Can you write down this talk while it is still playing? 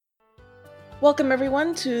Welcome,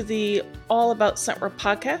 everyone, to the All About Scentwork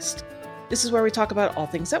podcast. This is where we talk about all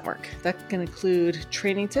things scentwork. That can include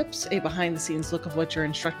training tips, a behind-the-scenes look of what your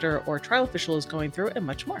instructor or trial official is going through, and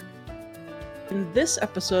much more. In this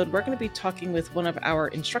episode, we're going to be talking with one of our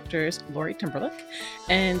instructors, Lori Timberlake,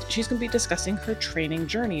 and she's going to be discussing her training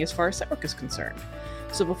journey as far as scentwork is concerned.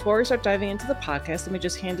 So before we start diving into the podcast, let me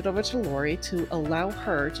just hand it over to Lori to allow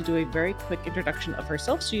her to do a very quick introduction of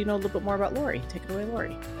herself so you know a little bit more about Lori. Take it away,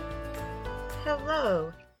 Lori.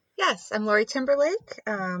 Hello. Yes, I'm Lori Timberlake.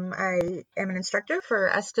 I am an instructor for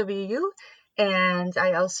SWU, and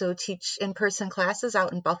I also teach in-person classes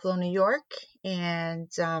out in Buffalo, New York. And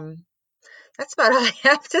that's about all I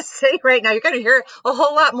have to say right now. You're going to hear a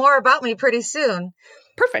whole lot more about me pretty soon.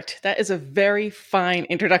 Perfect. That is a very fine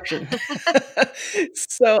introduction.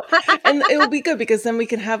 And it will be good because then we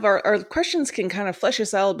can have our questions can kind of flesh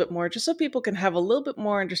us out a bit more, just so people can have a little bit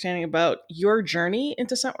more understanding about your journey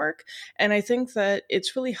into scentwork. And I think that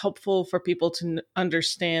it's really helpful for people to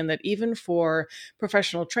understand that even for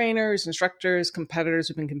professional trainers, instructors, competitors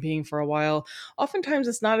who've been competing for a while, oftentimes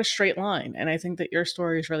it's not a straight line. And I think that your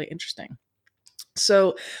story is really interesting.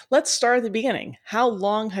 So let's start at the beginning. How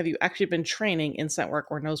long have you actually been training in scentwork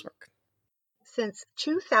or nosework? Since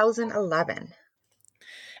 2011.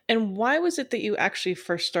 And why was it that you actually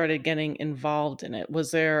first started getting involved in it?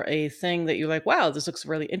 Was there a thing that you're like, wow, this looks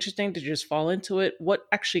really interesting? Did you just fall into it? What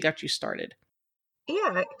actually got you started?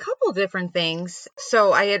 Yeah, a couple different things.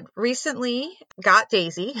 So I had recently got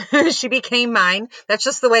Daisy. She became mine. That's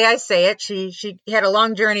just the way I say it. She had a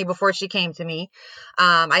long journey before she came to me.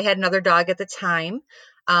 I had another dog at the time.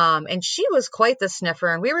 And she was quite the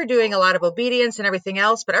sniffer, and we were doing a lot of obedience and everything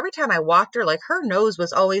else. But every time I walked her, like her nose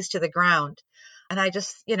was always to the ground. And I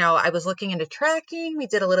just, I was looking into tracking. We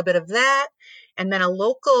did a little bit of that. And then a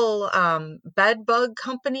local bed bug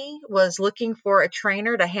company was looking for a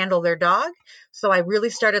trainer to handle their dog. So I really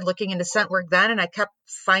started looking into scent work then, and I kept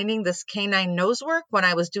finding this canine nose work when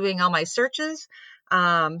I was doing all my searches. So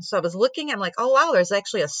I was looking, I'm like, oh, wow, there's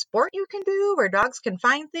actually a sport you can do where dogs can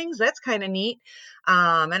find things. That's kind of neat.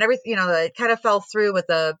 And everything, it kind of fell through with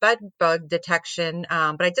the bed bug detection.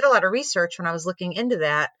 But I did a lot of research when I was looking into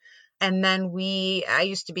that. And then I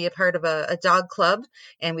used to be a part of a dog club,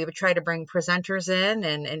 and we would try to bring presenters in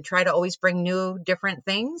and try to always bring new, different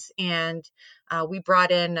things. And we brought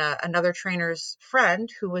in another trainer's friend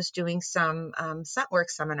who was doing some scent work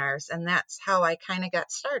seminars, and that's how I kind of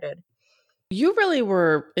got started. You really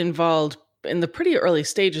were involved in the pretty early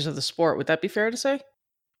stages of the sport. Would that be fair to say?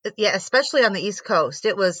 Yeah, especially on the East Coast.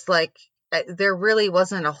 It was like there really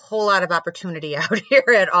wasn't a whole lot of opportunity out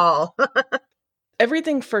here at all.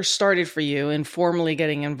 Everything first started for you in formally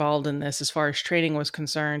getting involved in this as far as training was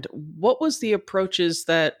concerned. What was the approaches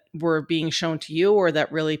that were being shown to you or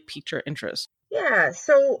that really piqued your interest? Yeah,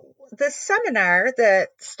 so the seminar that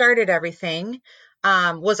started everything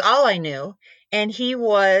was all I knew. And he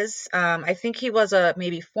was, I think he was a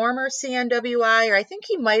maybe former CNWI, or I think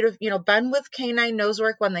he might have, been with Canine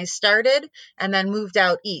Nosework when they started and then moved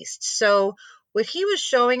out east. So what he was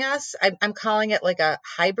showing us, I'm calling it like a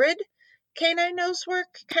hybrid Canine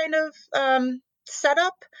Nosework kind of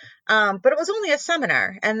setup, but it was only a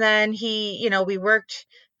seminar. And then we worked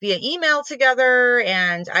via email together,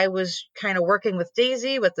 and I was kind of working with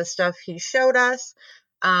Daisy with the stuff he showed us.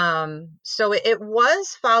 So it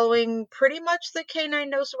was following pretty much the Canine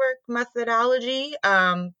Nosework methodology,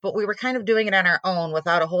 but we were kind of doing it on our own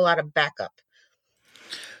without a whole lot of backup.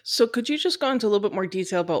 So could you just go into a little bit more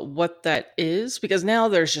detail about what that is? Because now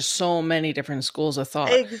there's just so many different schools of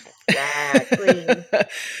thought. Exactly.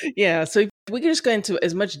 Yeah. So we can just go into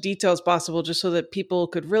as much detail as possible just so that people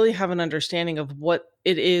could really have an understanding of what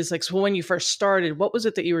it is. Like, so when you first started, what was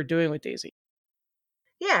it that you were doing with Daisy?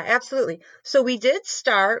 Yeah, absolutely. So we did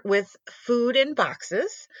start with food in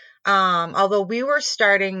boxes. Although we were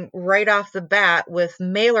starting right off the bat with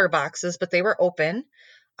mailer boxes, but they were open.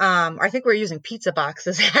 I think we were using pizza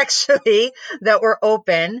boxes actually that were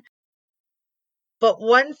open. But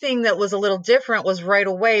one thing that was a little different was right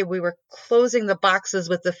away we were closing the boxes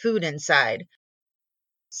with the food inside.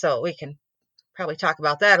 So we can probably talk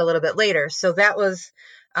about that a little bit later. So that was,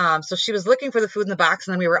 so she was looking for the food in the box,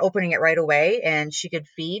 and then we were opening it right away, and she could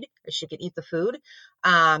eat the food.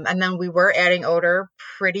 And then we were adding odor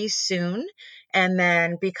pretty soon. And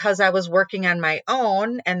then because I was working on my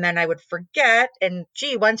own, and then I would forget, and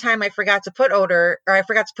one time I forgot to put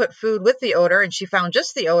food with the odor, and she found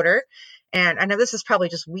just the odor. And I know this is probably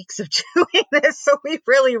just weeks of doing this, so we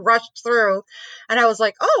really rushed through. And I was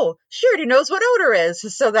like, oh, she already knows what odor is.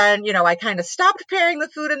 So then, I kind of stopped pairing the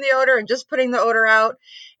food and the odor and just putting the odor out.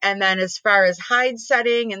 And then as far as hide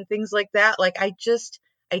setting and things like that, like I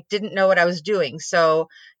I didn't know what I was doing. So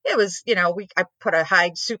it was, I put a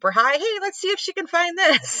hide super high. Hey, let's see if she can find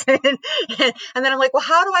this. And then I'm like, well,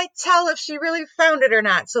 how do I tell if she really found it or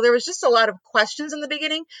not? So there was just a lot of questions in the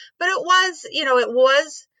beginning, but it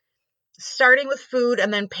was starting with food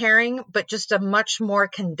and then pairing, but just a much more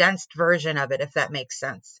condensed version of it, if that makes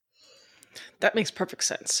sense. That makes perfect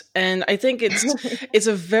sense. And I think it's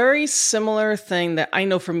a very similar thing that I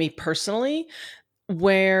know for me personally,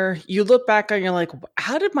 where you look back and you're like,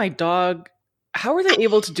 how are they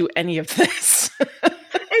able to do any of this?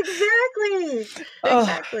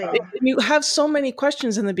 Exactly. You have so many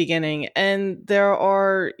questions in the beginning, and there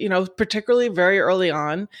are, particularly very early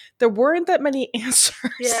on, there weren't that many answers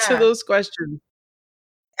to those questions.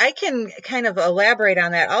 I can kind of elaborate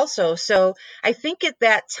on that also. So I think at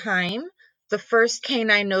that time, the first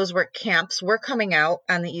canine nose work camps were coming out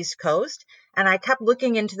on the East Coast, and I kept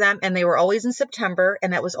looking into them, and they were always in September,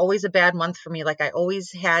 and that was always a bad month for me. Like I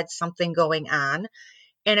always had something going on,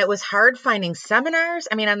 and it was hard finding seminars.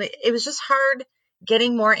 I mean, it was just hard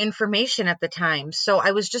getting more information at the time. So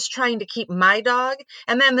I was just trying to keep my dog.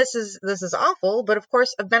 And then this is awful, but of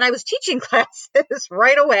course, then I was teaching classes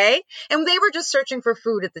right away, and they were just searching for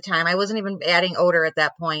food at the time. I wasn't even adding odor at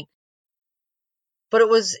that point. But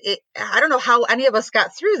I don't know how any of us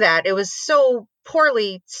got through that. It was so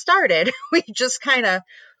poorly started. We just kind of,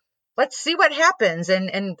 let's see what happens.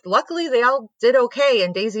 And luckily they all did okay,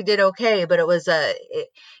 and Daisy did okay, but it was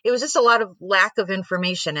just a lot of lack of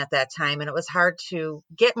information at that time, and it was hard to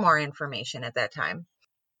get more information at that time.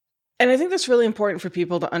 And I think that's really important for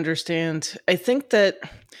people to understand. I think that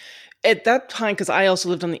at that time, because I also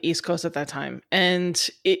lived on the East Coast at that time, and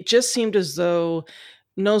it just seemed as though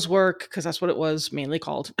nose work, because that's what it was mainly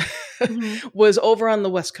called, was over on the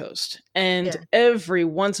West Coast. And every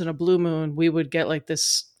once in a blue moon, we would get like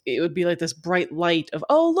this, it would be like this bright light of,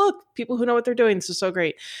 oh, look, people who know what they're doing. This is so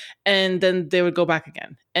great. And then they would go back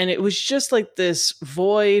again. And it was just like this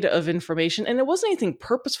void of information. And it wasn't anything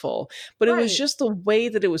purposeful, but it was just the way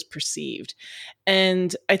that it was perceived.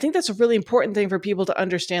 And I think that's a really important thing for people to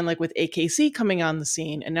understand, like with AKC coming on the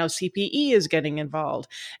scene, and now CPE is getting involved.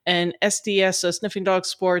 And SDS, Sniffing Dog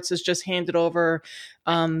Sports, has just handed over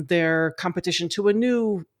their competition to a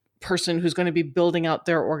new person who's going to be building out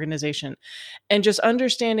their organization. And just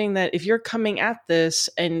understanding that if you're coming at this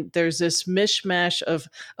and there's this mishmash of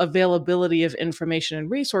availability of information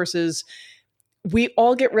and resources, we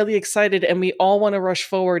all get really excited and we all want to rush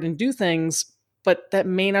forward and do things, but that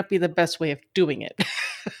may not be the best way of doing it.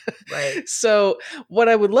 Right. So what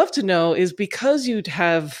I would love to know is, because you'd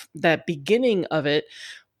have that beginning of it,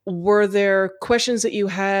 were there questions that you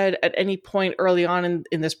had at any point early on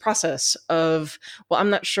in this process of, well, I'm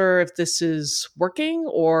not sure if this is working,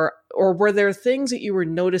 or were there things that you were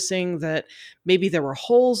noticing that maybe there were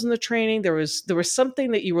holes in the training? There was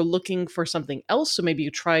something that you were looking for something else. So maybe you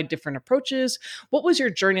tried different approaches. What was your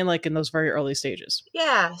journey like in those very early stages?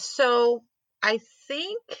 Yeah. So I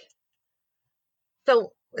think,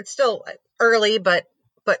 so it's still early, but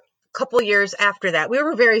couple years after that, we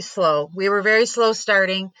were very slow. We were very slow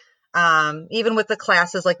starting. Even with the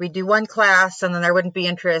classes, like we'd do one class and then there wouldn't be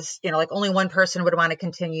interest, like only one person would want to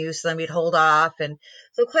continue. So then we'd hold off. And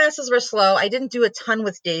so classes were slow. I didn't do a ton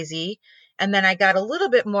with Daisy. And then I got a little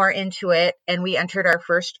bit more into it, and we entered our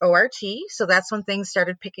first ORT. So that's when things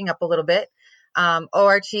started picking up a little bit.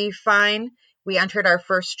 ORT, fine. We entered our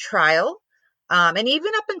first trial. And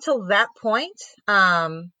even up until that point,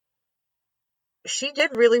 she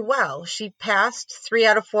did really well. She passed 3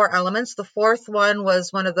 out of 4 elements. The 4th one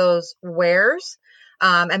was one of those wares.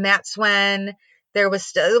 And that's when there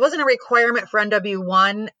wasn't a requirement for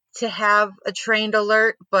NW1 to have a trained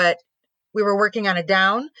alert, but we were working on a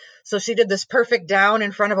down. So she did this perfect down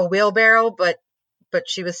in front of a wheelbarrow, but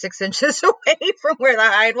she was 6 inches away from where the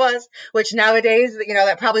hide was, which nowadays,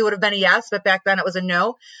 that probably would have been a yes, but back then it was a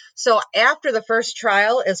no. So after the first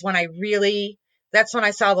trial is when that's when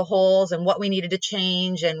I saw the holes and what we needed to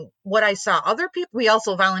change, and what I saw other people. We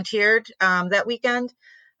also volunteered that weekend.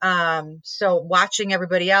 So watching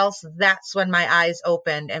everybody else, that's when my eyes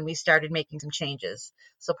opened and we started making some changes.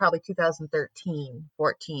 So probably 2013,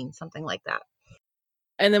 14, something like that.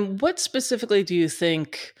 And then what specifically do you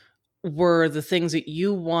think were the things that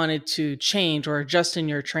you wanted to change or adjust in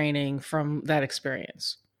your training from that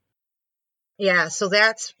experience? Yeah, so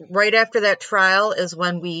that's right after that trial is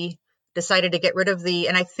when we decided to get rid of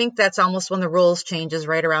and I think that's almost when the rules changes,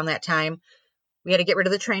 right around that time. We had to get rid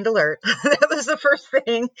of the trained alert. That was the first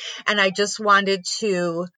thing. And I just wanted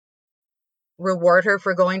to reward her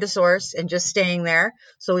for going to source and just staying there.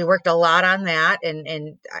 So we worked a lot on that,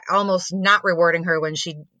 and almost not rewarding her when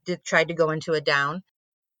she tried to go into a down.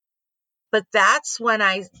 But that's when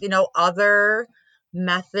other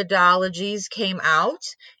methodologies came out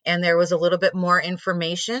and there was a little bit more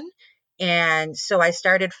information. And so I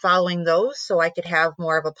started following those so I could have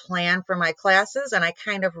more of a plan for my classes. And I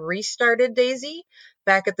kind of restarted Daisy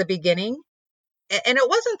back at the beginning. And it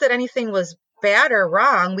wasn't that anything was bad or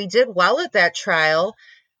wrong. We did well at that trial.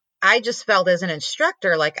 I just felt as an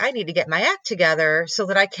instructor, like I need to get my act together so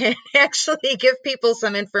that I can actually give people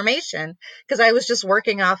some information, because I was just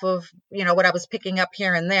working off of, what I was picking up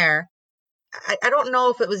here and there. I don't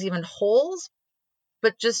know if it was even holes,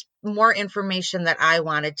 but just more information that I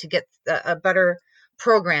wanted to get a better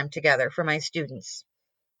program together for my students.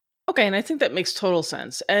 Okay, and I think that makes total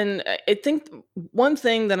sense. And I think one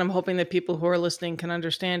thing that I'm hoping that people who are listening can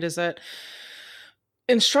understand is that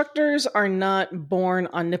instructors are not born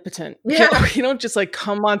omnipotent. Yeah. You don't just like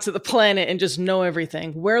come onto the planet and just know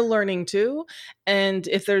everything. We're learning too. And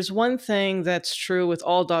if there's one thing that's true with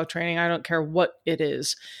all dog training, I don't care what it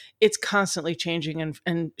is, it's constantly changing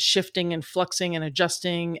and shifting and fluxing and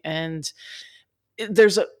adjusting. And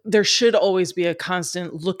there should always be a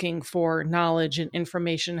constant looking for knowledge and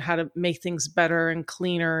information, how to make things better and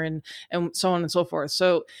cleaner and so on and so forth.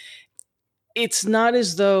 So it's not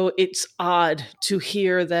as though it's odd to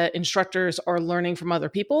hear that instructors are learning from other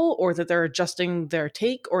people or that they're adjusting their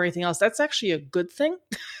take or anything else. That's actually a good thing.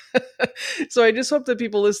 So I just hope that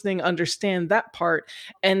people listening understand that part,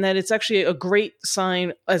 and that it's actually a great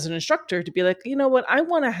sign as an instructor to be like, you know what, I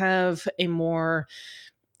want to have a more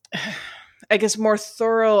more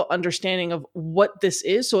thorough understanding of what this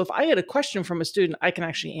is. So if I had a question from a student, I can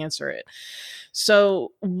actually answer it.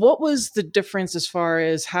 So what was the difference as far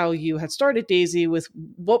as how you had started Daisy with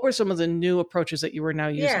what were some of the new approaches that you were now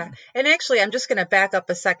using? Yeah. And actually, I'm just going to back up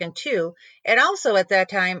a second too. And also at that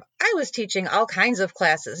time, I was teaching all kinds of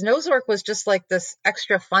classes. Nose work was just like this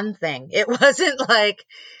extra fun thing. It wasn't like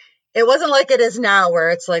it is now where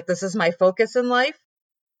it's like, this is my focus in life.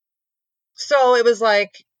 So it was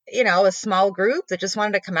like, a small group that just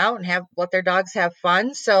wanted to come out and let their dogs have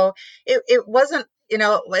fun. So it wasn't,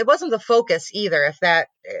 it wasn't the focus either, if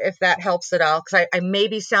that helps at all. Because I may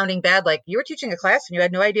be sounding bad, like you were teaching a class and you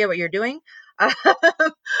had no idea what you're doing.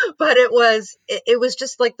 But it was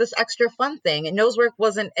just like this extra fun thing. And nose work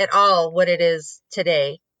wasn't at all what it is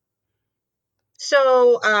today.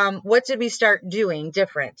 So what did we start doing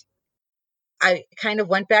different? I kind of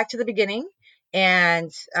went back to the beginning,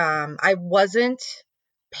 and I wasn't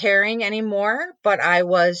pairing anymore, but I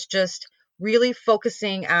was just really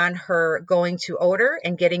focusing on her going to odor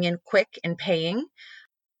and getting in quick and paying.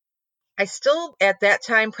 I still, at that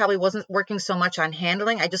time, probably wasn't working so much on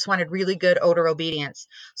handling. I just wanted really good odor obedience.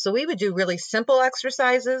 So we would do really simple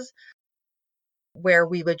exercises where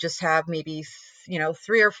we would just have maybe,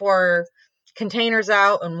 3 or 4 containers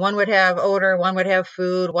out, and one would have odor, one would have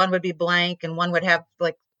food, one would be blank, and one would have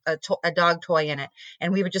like a dog toy in it.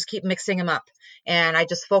 And we would just keep mixing them up. And I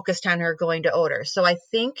just focused on her going to odor. So I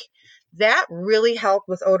think that really helped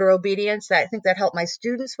with odor obedience. I think that helped my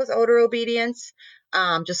students with odor obedience.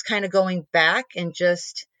 Just kind of going back and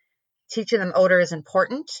just teaching them odor is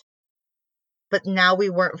important. But now we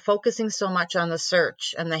weren't focusing so much on the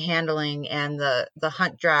search and the handling and the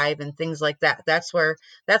hunt drive and things like that. That's where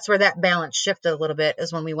that balance shifted a little bit,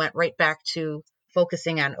 is when we went right back to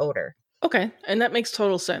focusing on odor. Okay. And that makes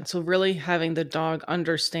total sense. So really having the dog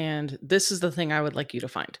understand, this is the thing I would like you to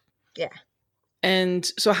find. Yeah. And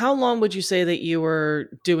so how long would you say that you were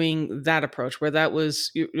doing that approach, where that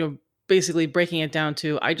was, basically breaking it down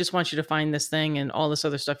to, I just want you to find this thing and all this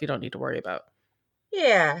other stuff you don't need to worry about?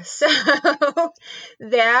 Yeah, so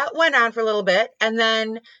that went on for a little bit, and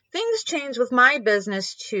then things changed with my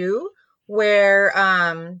business too, where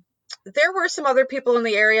there were some other people in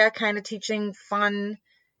the area kind of teaching fun,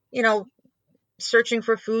 searching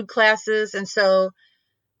for food classes, and so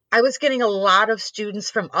I was getting a lot of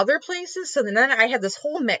students from other places. So then I had this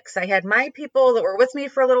whole mix. I had my people that were with me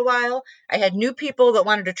for a little while, I had new people that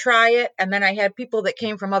wanted to try it, and then I had people that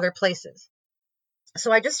came from other places.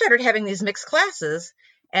 So I just started having these mixed classes,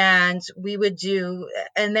 and we would do,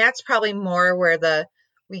 and that's probably more where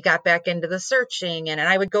we got back into the searching, and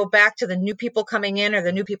I would go back to the new people coming in or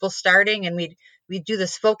the new people starting, and we'd do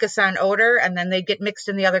this focus on odor, and then they'd get mixed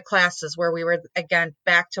in the other classes where we were again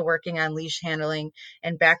back to working on leash handling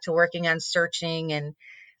and back to working on searching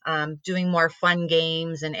and doing more fun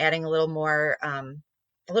games and adding a little more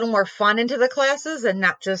fun into the classes, and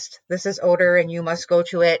not just, this is odor and you must go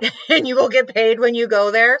to it and you will get paid when you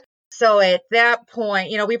go there. So at that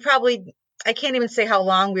point, I can't even say how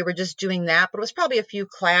long we were just doing that, but it was probably a few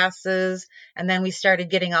classes. And then we started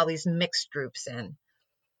getting all these mixed groups in.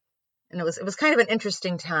 And it was kind of an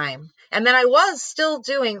interesting time. And then I was still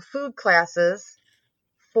doing food classes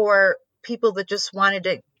for people that just wanted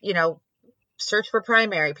to, search for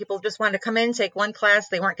primary. People just wanted to come in, take one class.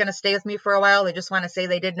 They weren't going to stay with me for a while. They just want to say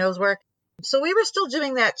they did nose work. So we were still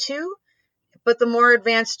doing that too, but the more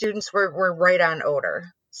advanced students were right on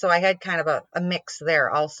odor. So I had kind of a mix there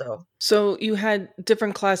also. So you had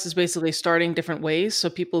different classes basically starting different ways. So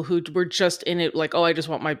people who were just in it like, oh, I just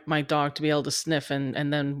want my dog to be able to sniff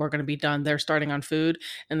and then we're going to be done. They're starting on food.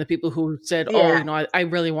 And the people who said, oh, Yeah. I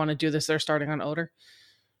really want to do this, they're starting on odor.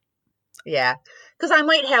 Yeah. Because I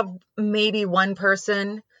might have maybe one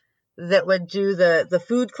person that would do the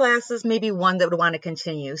food classes, maybe one that would want to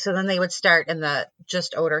continue. So then they would start in the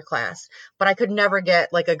just odor class. But I could never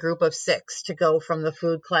get like a group of 6 to go from the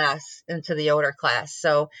food class into the odor class.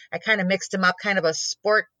 So I kind of mixed them up, kind of a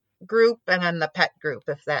sport group and then the pet group,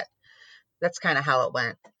 if that's kind of how it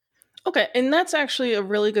went. Okay. And that's actually a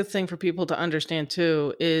really good thing for people to understand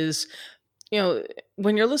too, is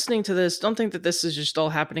when you're listening to this, don't think that this is just all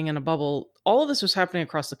happening in a bubble. All of this was happening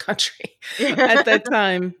across the country at that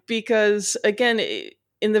time, because again,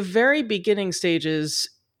 in the very beginning stages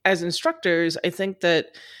as instructors, I think that,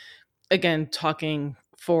 again, talking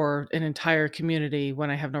for an entire community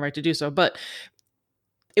when I have no right to do so, but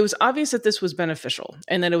it was obvious that this was beneficial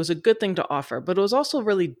and that it was a good thing to offer, but it was also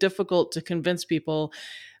really difficult to convince people.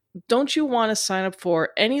 Don't you want to sign up for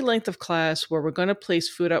any length of class where we're going to place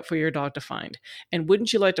food out for your dog to find? And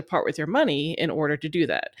wouldn't you like to part with your money in order to do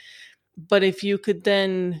that? But if you could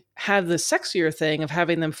then have the sexier thing of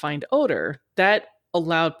having them find odor, that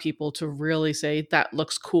allowed people to really say, that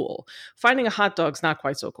looks cool. Finding a hot dog's not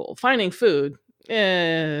quite so cool. Finding food,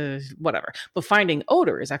 whatever. But finding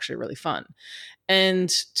odor is actually really fun. And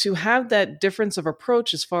to have that difference of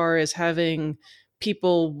approach as far as having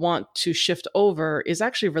people want to shift over is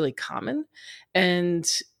actually really common. And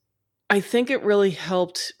I think it really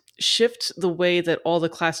helped shift the way that all the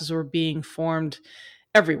classes were being formed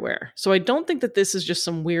everywhere. So I don't think that this is just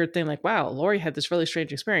some weird thing like, wow, Lori had this really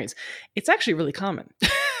strange experience. It's actually really common.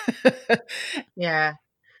 Yeah.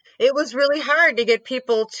 It was really hard to get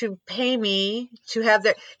people to pay me to have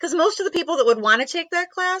their, because most of the people that would want to take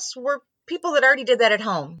that class were people that already did that at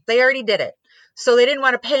home. They already did it. So they didn't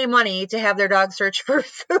want to pay money to have their dog search for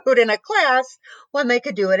food in a class when they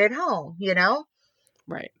could do it at home,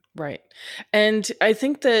 Right, right. And I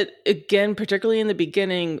think that, again, particularly in the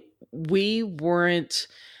beginning, we weren't,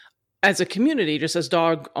 as a community, just as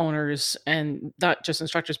dog owners and not just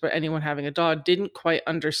instructors, but anyone having a dog, didn't quite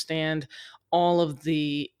understand all of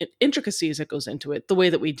the intricacies that goes into it the way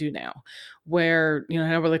that we do now, where,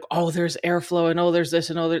 now we're like, oh, there's airflow and oh, there's this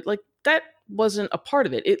and oh, there, like that wasn't a part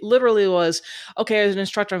of it. It literally was, okay, as an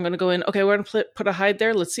instructor, I'm going to go in, okay, we're going to put a hide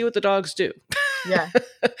there. Let's see what the dogs do. Yeah.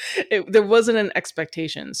 There wasn't an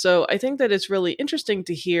expectation. So I think that it's really interesting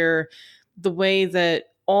to hear the way that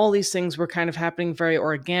all these things were kind of happening very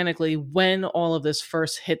organically when all of this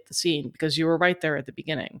first hit the scene, because you were right there at the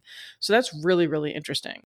beginning. So that's really, really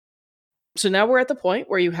interesting. So now we're at the point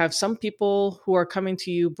where you have some people who are coming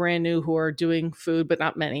to you brand new who are doing food, but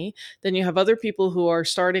not many. Then you have other people who are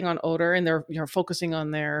starting on odor and they're focusing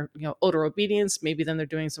on their odor obedience. Maybe then they're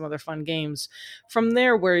doing some other fun games. From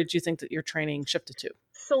there, where did you think that your training shifted to?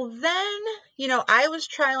 So then, I was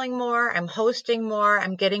trialing more. I'm hosting more.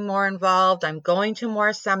 I'm getting more involved. I'm going to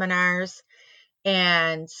more seminars.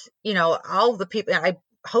 And, all the people, I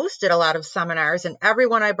hosted a lot of seminars and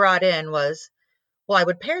everyone I brought in was, well, I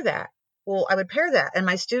would pair that. Well, I would pair that. And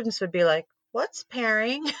my students would be like, what's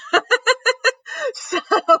pairing?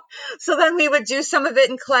 So then we would do some of it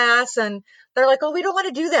in class and they're like, oh, we don't want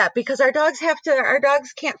to do that because our dogs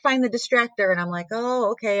can't find the distractor. And I'm like,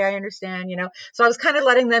 oh, okay, I understand, So I was kind of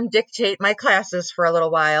letting them dictate my classes for a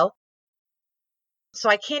little while. So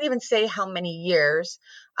I can't even say how many years.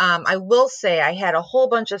 I will say I had a whole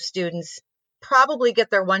bunch of students probably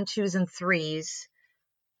get their 1, 2s, and 3s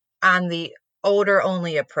on the odor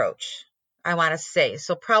only approach, I want to say.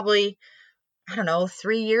 So probably, I don't know,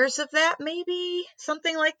 3 years of that, maybe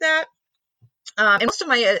something like that. And most of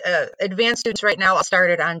my advanced students right now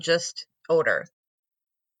started on just odor.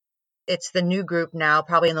 It's the new group now,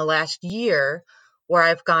 probably in the last year, where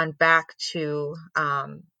I've gone back to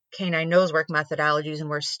canine nosework methodologies and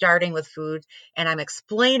we're starting with food and I'm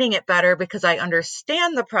explaining it better because I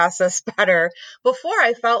understand the process better. Before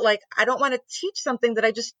I felt like I don't want to teach something that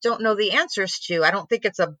I just don't know the answers to. I don't think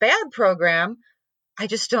it's a bad program. I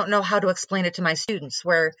just don't know how to explain it to my students,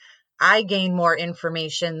 where I gain more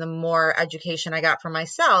information, the more education I got for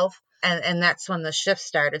myself. And that's when the shift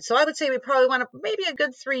started. So I would say we probably want maybe a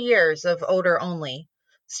good 3 years of odor only,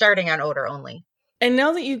 starting on odor only. And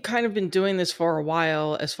now that you've kind of been doing this for a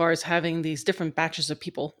while, as far as having these different batches of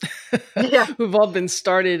people Yeah. who've all been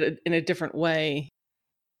started in a different way,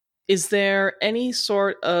 is there any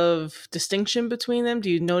sort of distinction between them? Do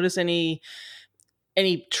you notice any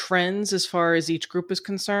trends as far as each group is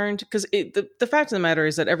concerned? Because the fact of the matter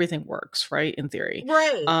is that everything works, right, in theory.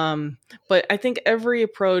 Right. But I think every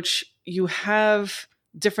approach, you have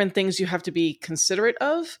different things you have to be considerate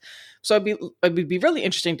of. So it would be really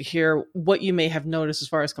interesting to hear what you may have noticed as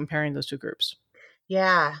far as comparing those two groups.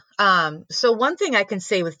 Yeah. So one thing I can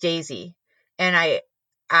say with Daisy, and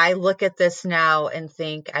I look at this now and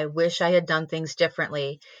think I wish I had done things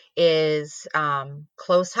differently, is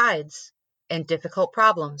close hides and difficult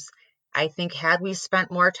problems. I think had we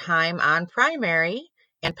spent more time on primary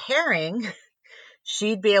and pairing,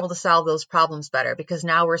 she'd be able to solve those problems better, because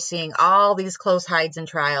now we're seeing all these close hides and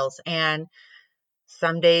trials, and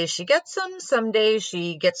some days she gets them, some days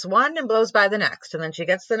she gets one and blows by the next, and then she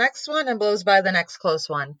gets the next one and blows by the next close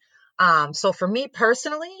one. So for me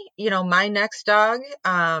personally, my next dog,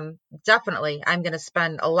 definitely I'm going to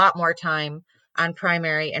spend a lot more time on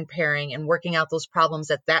primary and pairing and working out those problems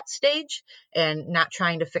at that stage and not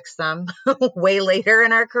trying to fix them way later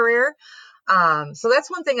in our career. So that's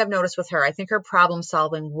one thing I've noticed with her. I think her problem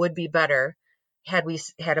solving would be better had we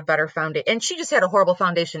had a better foundation. And she just had a horrible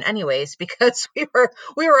foundation anyways, because we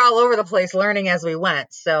were all over the place learning as we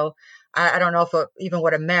went. So I don't know if it even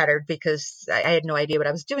would have mattered, because I had no idea what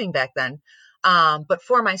I was doing back then. But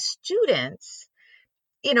for my students,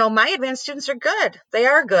 my advanced students are good. They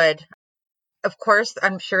are good. Of course,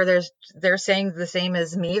 I'm sure they're saying the same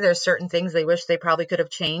as me. There's certain things they wish they probably could have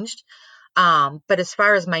changed. But as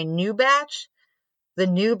far as my new batch, the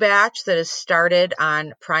new batch that has started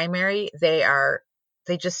on primary, they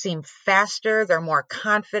just seem faster. They're more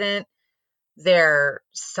confident. They're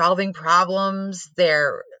solving problems.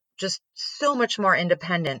 They're just so much more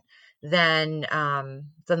independent than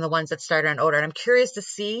the ones that started on Oder. And I'm curious to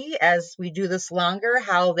see, as we do this longer,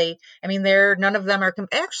 how none of them are,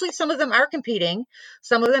 actually some of them are competing.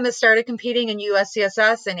 Some of them have started competing in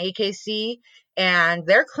USCSS and AKC, and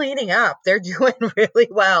they're cleaning up. They're doing really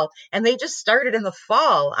well. And they just started in the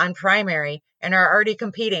fall on primary and are already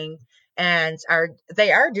competing, and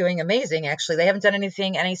they are doing amazing. Actually, they haven't done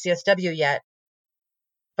anything NACSW yet,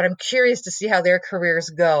 but I'm curious to see how their careers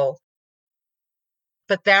go.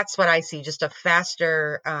 But that's what I see, just a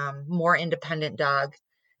faster, more independent dog,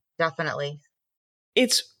 definitely.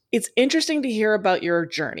 It's interesting to hear about your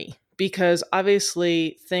journey, because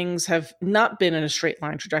obviously things have not been in a straight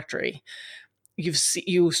line trajectory.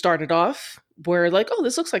 You started off where, like, oh,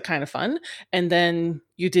 this looks like kind of fun, and then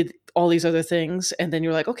you did all these other things, and then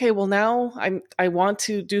you're like, okay, well, now I want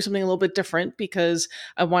to do something a little bit different because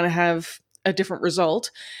I want to have a different result.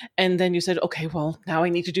 And then you said, okay, well, now I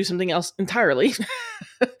need to do something else entirely.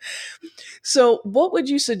 So what would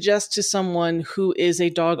you suggest to someone who is a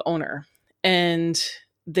dog owner and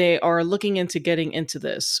they are looking into getting into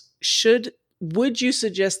this? Would you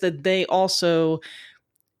suggest that they also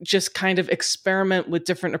just kind of experiment with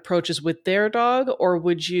different approaches with their dog, or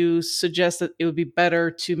would you suggest that it would be better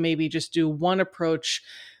to maybe just do one approach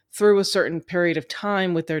through a certain period of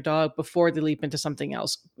time with their dog before they leap into something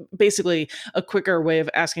else? Basically, a quicker way of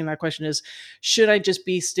asking that question is, should I just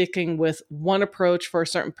be sticking with one approach for a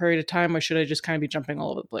certain period of time, or should I just kind of be jumping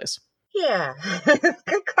all over the place? Yeah,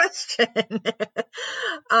 good question.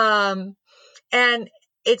 And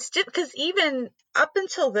it's just because even up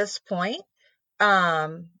until this point,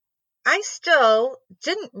 I still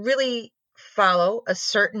didn't really follow a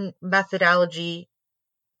certain methodology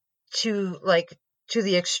to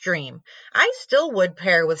the extreme. I still would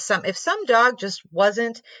pair with if some dog just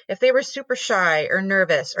wasn't, if they were super shy or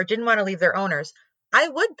nervous or didn't want to leave their owners, I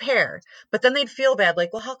would pair, but then they'd feel bad,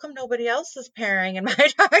 like, well, how come nobody else is pairing and my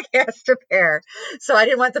dog has to pair? So I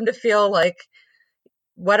didn't want them to feel like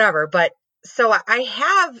whatever. But so I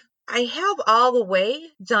have all the way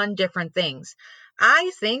done different things.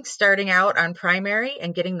 I think starting out on primary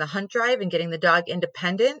and getting the hunt drive and getting the dog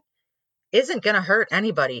independent isn't going to hurt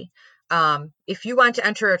anybody. If you want to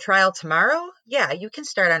enter a trial tomorrow, yeah, you can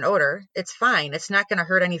start on Oder. It's fine. It's not going to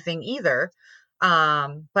hurt anything either.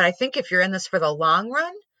 But I think if you're in this for the long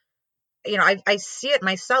run, I see it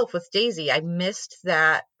myself with Daisy. I missed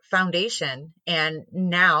that foundation and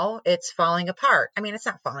now it's falling apart. I mean, it's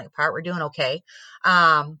not falling apart. We're doing okay.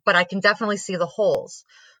 But I can definitely see the holes.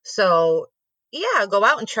 So yeah, go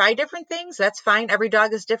out and try different things. That's fine. Every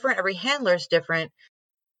dog is different. Every handler is different.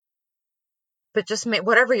 But just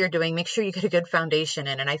whatever you're doing, make sure you get a good foundation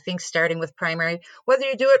in. And I think starting with primary, whether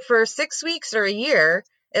you do it for 6 weeks or a year,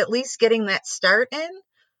 at least getting that start in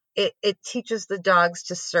it teaches the dogs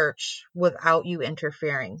to search without you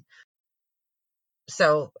interfering.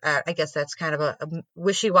 So I guess that's kind of a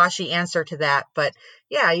wishy-washy answer to that. But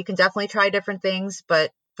yeah, you can definitely try different things,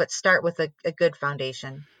 but start with a good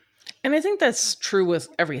foundation. And I think that's true with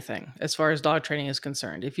everything as far as dog training is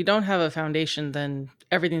concerned. If you don't have a foundation, then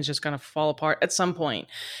everything's just going to fall apart at some point.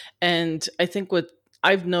 And I think what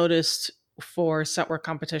I've noticed for scent work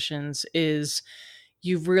competitions is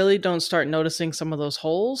you really don't start noticing some of those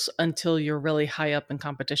holes until you're really high up in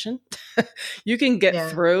competition. You can get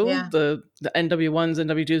through the NW1s and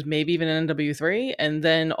W2s, maybe even an NW3, and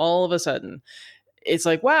then all of a sudden it's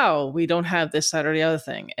like, wow, we don't have this, that, or the other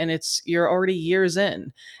thing. And you're already years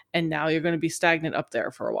in, and now you're going to be stagnant up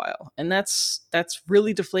there for a while. And that's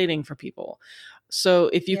really deflating for people. So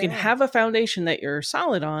if you can have a foundation that you're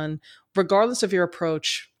solid on, regardless of your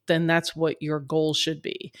approach, then that's what your goal should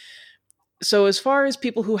be. So as far as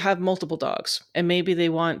people who have multiple dogs and maybe they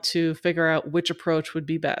want to figure out which approach would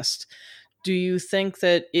be best, do you think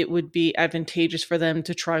that it would be advantageous for them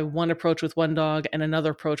to try one approach with one dog and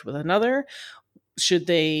another approach with another? Should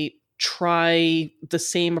they try the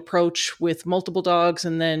same approach with multiple dogs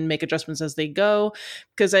and then make adjustments as they go?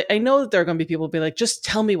 Because I know that there are going to be people who be like, just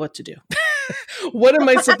tell me what to do. What am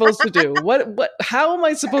I supposed to do? How am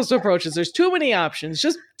I supposed to approach this? There's too many options.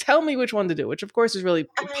 Just tell me which one to do, which of course is really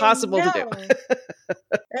impossible to do.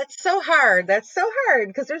 That's so hard. That's so hard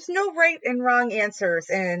because there's no right and wrong answers.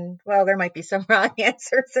 And well, there might be some wrong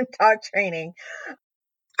answers in dog training.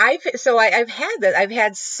 I've had that. I've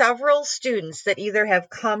had several students that either have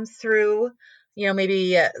come through,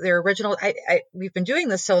 maybe their original. We've been doing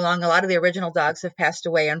this so long. A lot of the original dogs have passed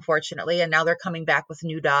away, unfortunately, and now they're coming back with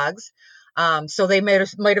new dogs. So they might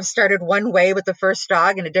have started one way with the first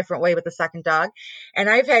dog and a different way with the second dog. And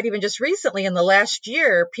I've had even just recently in the last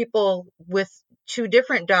year, people with two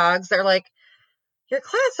different dogs. They're like, your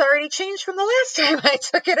class already changed from the last time I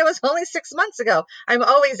took it. It was only 6 months ago. I'm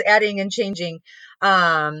always adding and changing.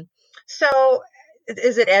 So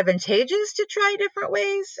is it advantageous to try different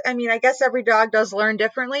ways? I mean, I guess every dog does learn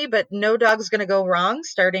differently, but no dog's going to go wrong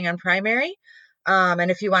starting on primary. And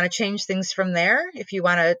if you want to change things from there, if you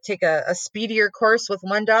want to take a speedier course with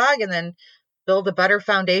one dog and then build a better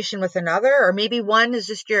foundation with another, or maybe one is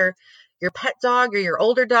just your pet dog or your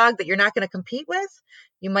older dog that you're not going to compete with,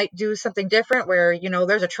 you might do something different where,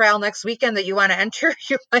 there's a trial next weekend that you want to enter.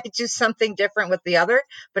 You might do something different with the other.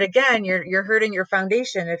 But again, you're hurting your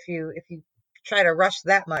foundation if you try to rush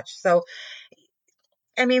that much. So,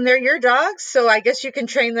 I mean, they're your dogs, so I guess you can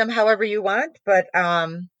train them however you want. But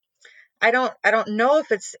I don't know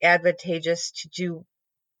if it's advantageous to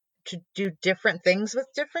do different things with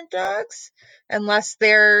different dogs unless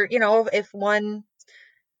they're, if one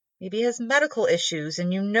maybe has medical issues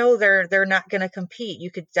and they're not going to compete.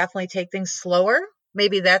 You could definitely take things slower.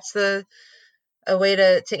 Maybe that's a way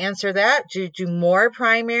to answer that. Do more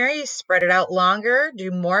primary, spread it out longer,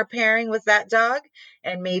 do more pairing with that dog,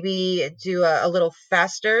 and maybe do a little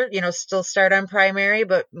faster, still start on primary,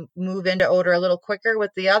 but move into odor a little quicker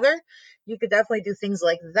with the other. You could definitely do things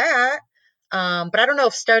like that. But I don't know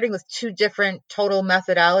if starting with two different total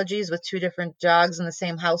methodologies with two different dogs in the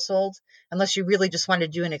same household, unless you really just wanted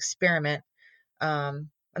to do an experiment. And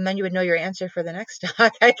then you would know your answer for the next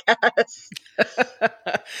dog, I guess.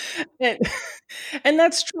 and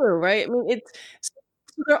that's true, right? I mean,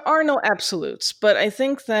 there are no absolutes, but I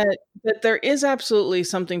think that there is absolutely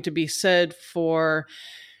something to be said for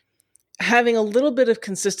having a little bit of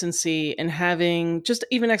consistency and having just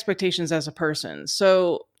even expectations as a person.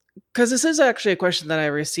 So, because this is actually a question that I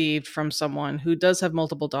received from someone who does have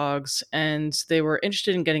multiple dogs and they were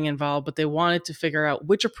interested in getting involved, but they wanted to figure out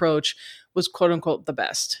which approach was quote unquote the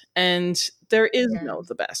best. And there is no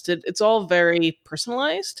the best. It's all very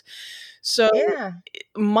personalized. So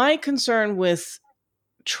my concern with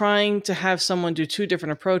trying to have someone do two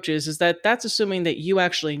different approaches is that that's assuming that you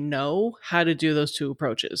actually know how to do those two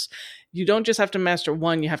approaches. You don't just have to master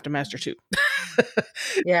one, you have to master two.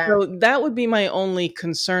 So that would be my only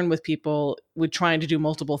concern with people with trying to do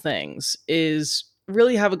multiple things, is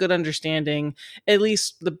really have a good understanding, at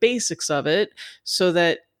least the basics of it, so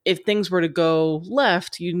that if things were to go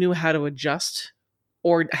left, you knew how to adjust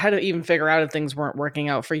or how to even figure out if things weren't working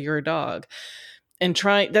out for your dog. And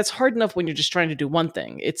that's hard enough when you're just trying to do one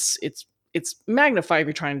thing. It's magnified if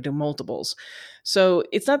you're trying to do multiples. So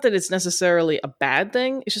it's not that it's necessarily a bad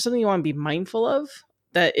thing. It's just something you want to be mindful of,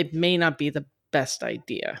 that it may not be the best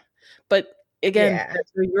idea. But again,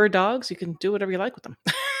 for your dogs, you can do whatever you like with them.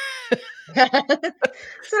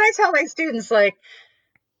 So I tell my students, like,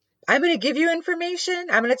 I'm going to give you information.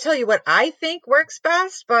 I'm going to tell you what I think works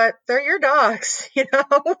best, but they're your dogs.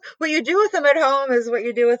 What you do with them at home is what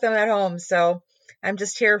you do with them at home. So I'm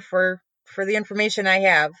just here for the information I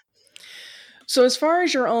have. So, as far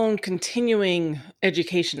as your own continuing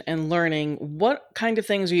education and learning, what kind of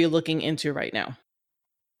things are you looking into right now?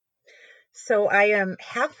 So I am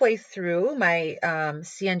halfway through my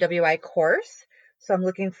CNWI course. So I'm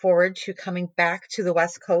looking forward to coming back to the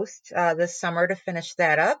West Coast this summer to finish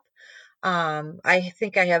that up. I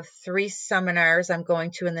think I have 3 seminars I'm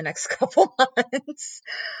going to in the next couple months.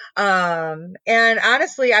 And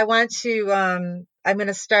honestly, I want to, I'm going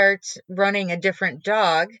to start running a different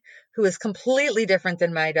dog who is completely different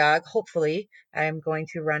than my dog. Hopefully, I'm going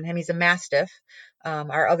to run him. He's a Mastiff,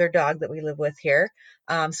 our other dog that we live with here.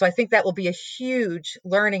 So I think that will be a huge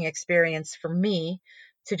learning experience for me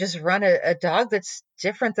to just run a dog that's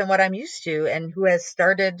different than what I'm used to and who has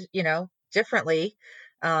started, differently.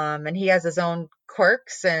 And he has his own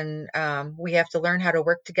quirks, and we have to learn how to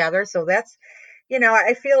work together. So that's,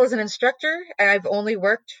 I feel as an instructor, I've only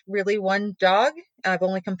worked really one dog. I've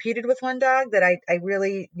only competed with one dog, that I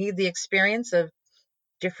really need the experience of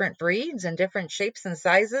different breeds and different shapes and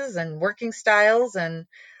sizes and working styles. And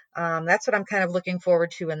that's what I'm kind of looking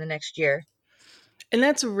forward to in the next year. And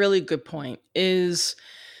that's a really good point.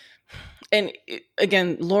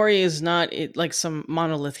 Again, Lori is not like some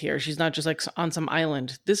monolith here. She's not just like on some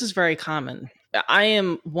island. This is very common. I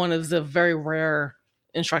am one of the very rare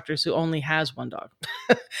instructors who only has one dog.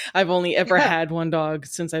 I've only ever had one dog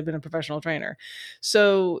since I've been a professional trainer.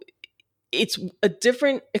 So it's a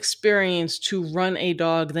different experience to run a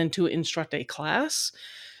dog than to instruct a class.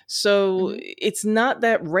 So it's not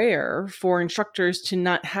that rare for instructors to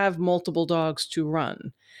not have multiple dogs to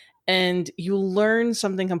run. And you learn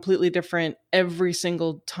something completely different every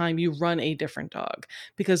single time you run a different dog,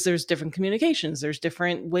 because there's different communications. There's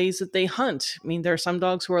different ways that they hunt. I mean, there are some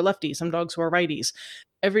dogs who are lefties, some dogs who are righties.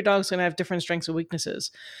 Every dog's going to have different strengths and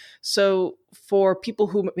weaknesses. So for people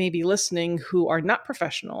who may be listening who are not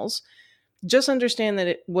professionals, just understand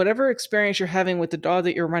that whatever experience you're having with the dog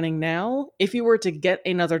that you're running now, if you were to get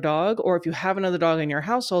another dog, or if you have another dog in your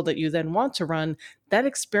household that you then want to run, that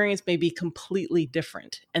experience may be completely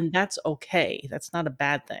different. And that's okay. That's not a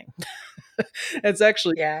bad thing. It's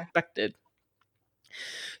actually expected.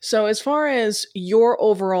 So as far as your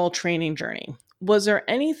overall training journey, was there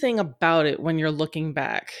anything about it when you're looking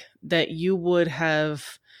back that you would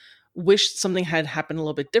have wished something had happened a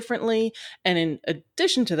little bit differently? And in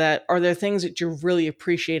addition to that, are there things that you really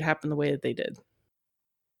appreciate happen the way that they did?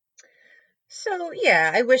 So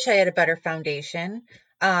yeah, I wish I had a better foundation.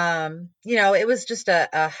 It was just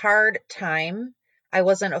a hard time. I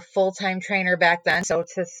wasn't a full-time trainer back then, so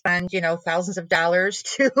to spend, thousands of dollars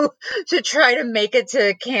to try to make it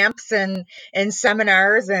to camps and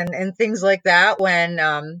seminars and things like that, when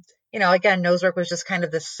again, nosework was just kind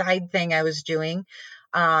of the side thing I was doing.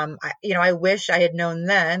 I wish I had known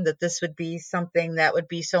then that this would be something that would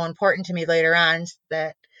be so important to me later on,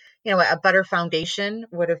 that a better foundation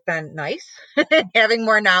would have been nice. Having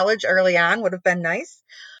more knowledge early on would have been nice.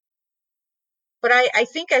 But I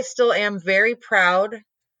think I still am very proud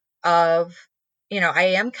of, I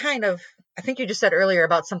am kind of, I think you just said earlier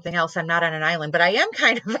about something else. I'm not on an island, but I am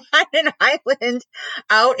kind of on an island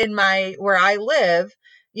out in where I live,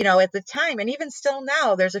 at the time. And even still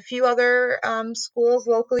now, there's a few other schools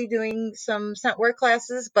locally doing some scent work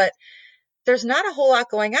classes, but there's not a whole lot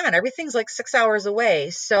going on. Everything's like 6 hours away.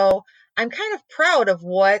 So I'm kind of proud of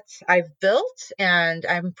what I've built, and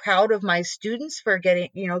I'm proud of my students for getting,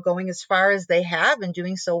 going as far as they have and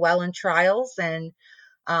doing so well in trials. And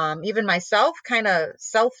even myself, kind of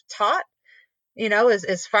self-taught,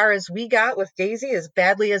 as far as we got with Daisy, as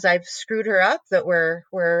badly as I've screwed her up, that we're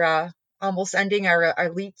almost ending our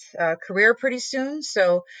elite career pretty soon.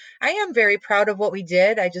 So I am very proud of what we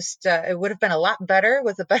did. I just, it would have been a lot better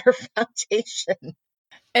with a better foundation.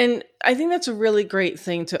 And I think that's a really great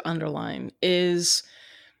thing to underline, is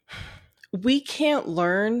we can't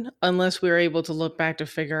learn unless we're able to look back to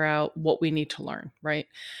figure out what we need to learn, right?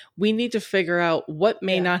 We need to figure out what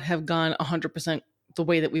may not have gone 100% the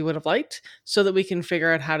way that we would have liked, so that we can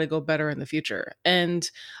figure out how to go better in the future. And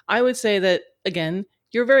I would say that, again,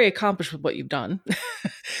 you're very accomplished with what you've done.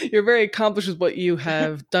 You're very accomplished with what you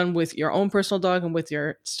have done with your own personal dog and with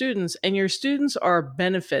your students, and your students are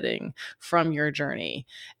benefiting from your journey.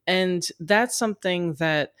 And that's something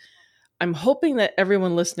that I'm hoping that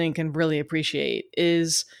everyone listening can really appreciate,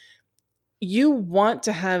 is you want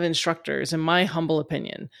to have instructors, in my humble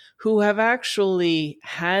opinion, who have actually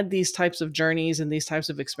had these types of journeys and these types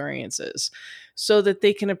of experiences, so that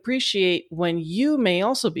they can appreciate when you may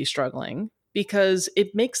also be struggling, because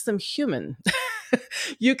it makes them human.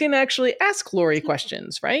 You can actually ask Lori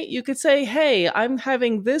questions, right? You could say, hey, I'm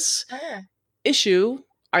having this issue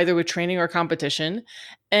either with training or competition,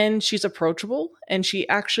 and she's approachable and she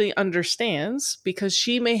actually understands because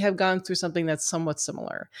she may have gone through something that's somewhat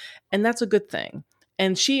similar, and that's a good thing.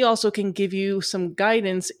 And she also can give you some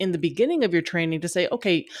guidance in the beginning of your training to say,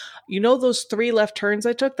 okay, you know, those 3 left turns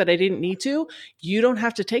I took that I didn't need to, you don't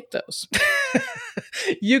have to take those.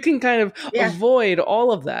 You can kind of avoid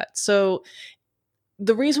all of that. So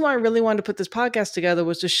the reason why I really wanted to put this podcast together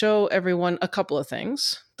was to show everyone a couple of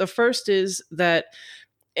things. The first is that,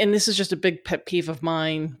 and this is just a big pet peeve of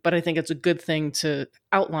mine, but I think it's a good thing to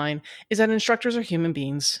outline, is that instructors are human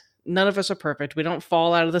beings. None of us are perfect. We don't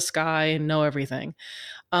fall out of the sky and know everything.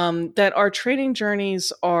 That our training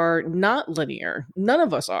journeys are not linear. None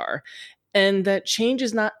of us are. And that change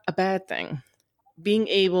is not a bad thing. Being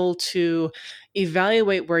able to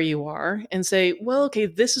evaluate where you are and say, well, okay,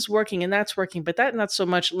 this is working and that's working, but that not so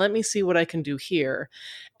much. Let me see what I can do here.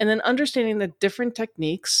 And then understanding that different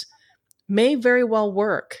techniques may very well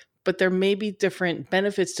work, but there may be different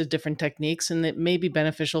benefits to different techniques, and it may be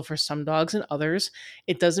beneficial for some dogs and others.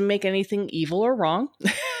 It doesn't make anything evil or wrong.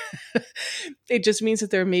 It just means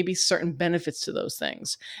that there may be certain benefits to those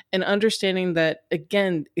things. And understanding that,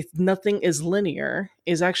 again, if nothing is linear,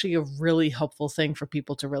 is actually a really helpful thing for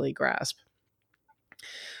people to really grasp.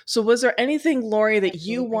 So was there anything, Lori, that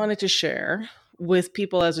you wanted to share with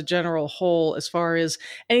people as a general whole, as far as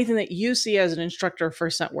anything that you see as an instructor for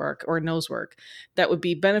scent work or nose work that would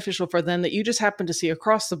be beneficial for them that you just happen to see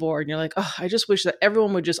across the board and you're like, oh, I just wish that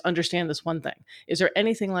everyone would just understand this one thing? Is there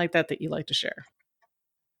anything like that that you'd like to share?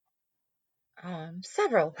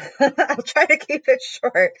 Several. I'll try to keep it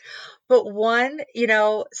short. But one,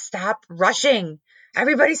 stop rushing.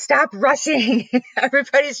 Everybody stop rushing.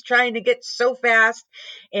 Everybody's trying to get so fast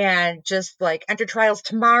and just like enter trials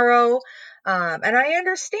tomorrow. And I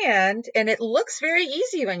understand, and it looks very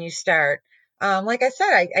easy when you start. Like I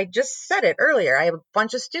said, I just said it earlier. I have a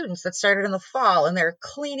bunch of students that started in the fall and they're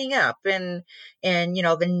cleaning up and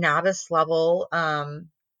the novice level,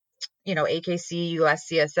 AKC,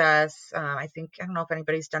 USCSS. I don't know if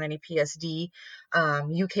anybody's done any PSD,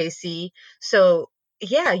 UKC. So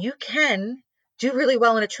yeah, you can do really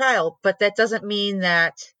well in a trial, but that doesn't mean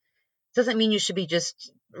you should be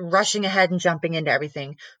just rushing ahead and jumping into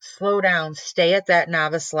everything. Slow down, stay at that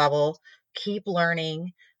novice level, keep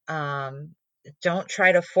learning. Don't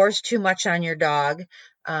try to force too much on your dog.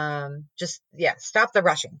 Stop the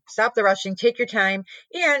rushing, take your time.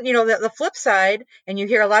 And the flip side, and you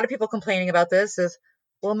hear a lot of people complaining about this, is,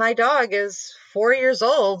 well, my dog is 4 years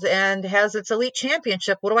old and has its elite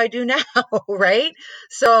championship. What do I do now? Right?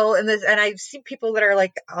 So, and I've seen people that are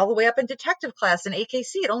like all the way up in detective class in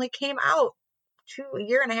AKC. It only came out 2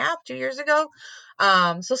 years ago.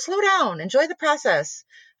 So slow down, enjoy the process.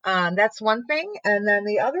 That's one thing. And then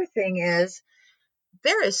the other thing is,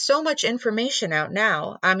 there is so much information out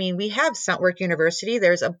now. I mean, we have Scentwork University.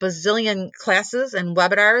 There's a bazillion classes and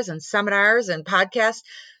webinars and seminars and podcasts.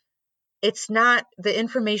 The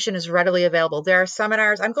information is readily available. There are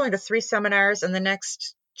seminars. I'm going to 3 seminars in the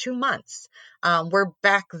next 2 months. Where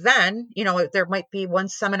back then, there might be 1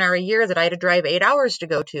 seminar a year that I had to drive 8 hours to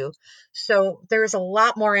go to. So there's a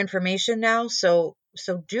lot more information now. So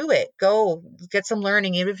do it. Go get some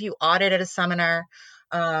learning, even if you audit at a seminar.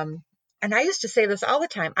 And I used to say this all the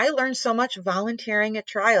time. I learned so much volunteering at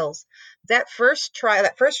trials. That first trial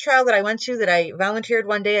that I went to, that I volunteered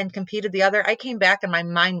one day and competed the other, I came back and my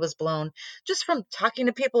mind was blown just from talking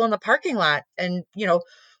to people in the parking lot and,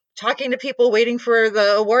 talking to people waiting for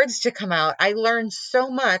the awards to come out. I learned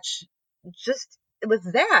so much just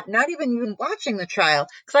with that, not even watching the trial,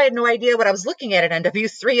 because I had no idea what I was looking at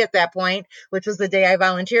NW3 at that point, which was the day I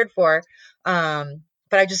volunteered for. But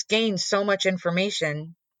I just gained so much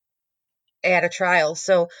information at a trial.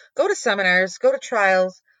 So go to seminars, go to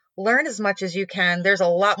trials, learn as much as you can. There's a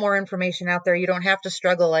lot more information out there. You don't have to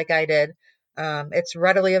struggle like I did. It's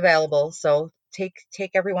readily available. So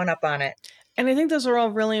take everyone up on it. And I think those are all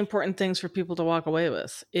really important things for people to walk away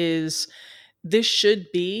with. Is this should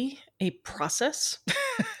be a process.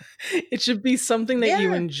 It should be something that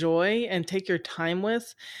you enjoy and take your time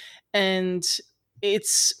with. And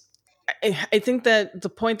I think that the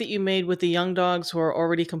point that you made with the young dogs who are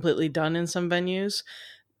already completely done in some venues,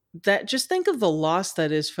 that just think of the loss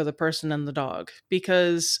that is for the person and the dog.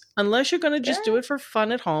 Because unless you're going to just do it for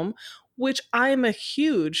fun at home, which I'm a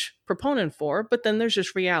huge proponent for, but then there's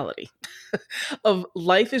just reality of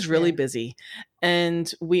life is really Yeah. busy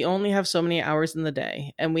and we only have so many hours in the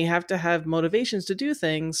day and we have to have motivations to do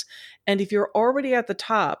things. And if you're already at the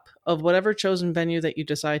top of whatever chosen venue that you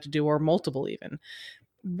decide to do, or multiple even,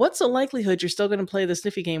 what's the likelihood you're still going to play the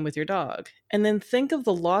sniffy game with your dog? And then think of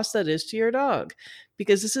the loss that is to your dog,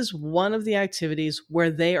 because this is one of the activities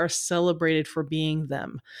where they are celebrated for being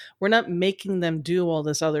them. We're not making them do all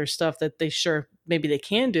this other stuff that maybe they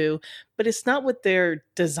can do, but it's not what they're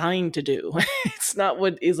designed to do. It's not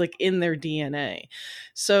what is like in their DNA.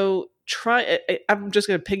 So I'm just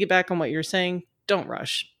going to piggyback on what you're saying. Don't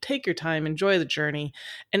rush. Take your time, enjoy the journey,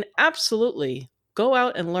 and absolutely go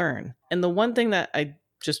out and learn. And the one thing that I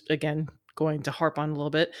just, again, going to harp on a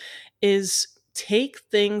little bit, is take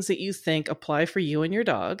things that you think apply for you and your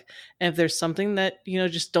dog. And if there's something that,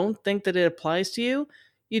 just don't think that it applies to you,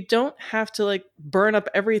 you don't have to like burn up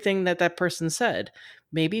everything that person said.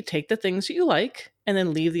 Maybe take the things that you like and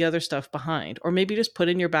then leave the other stuff behind. Or maybe just put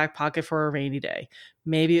in your back pocket for a rainy day.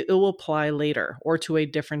 Maybe it will apply later or to a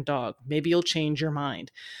different dog. Maybe you'll change your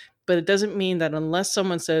mind. But it doesn't mean that unless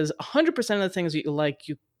someone says 100% of the things that you like,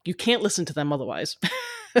 you can't listen to them otherwise.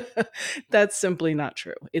 That's simply not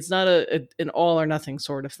true. It's not an all or nothing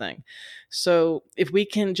sort of thing. So if we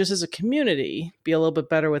can, just as a community, be a little bit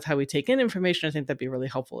better with how we take in information, I think that'd be really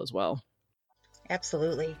helpful as well.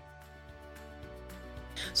 Absolutely.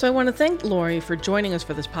 So I want to thank Lori for joining us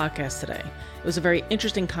for this podcast today. It was a very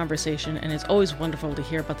interesting conversation, and it's always wonderful to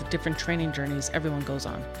hear about the different training journeys everyone goes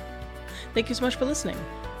on. Thank you so much for listening.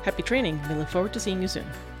 Happy training. We look forward to seeing you soon.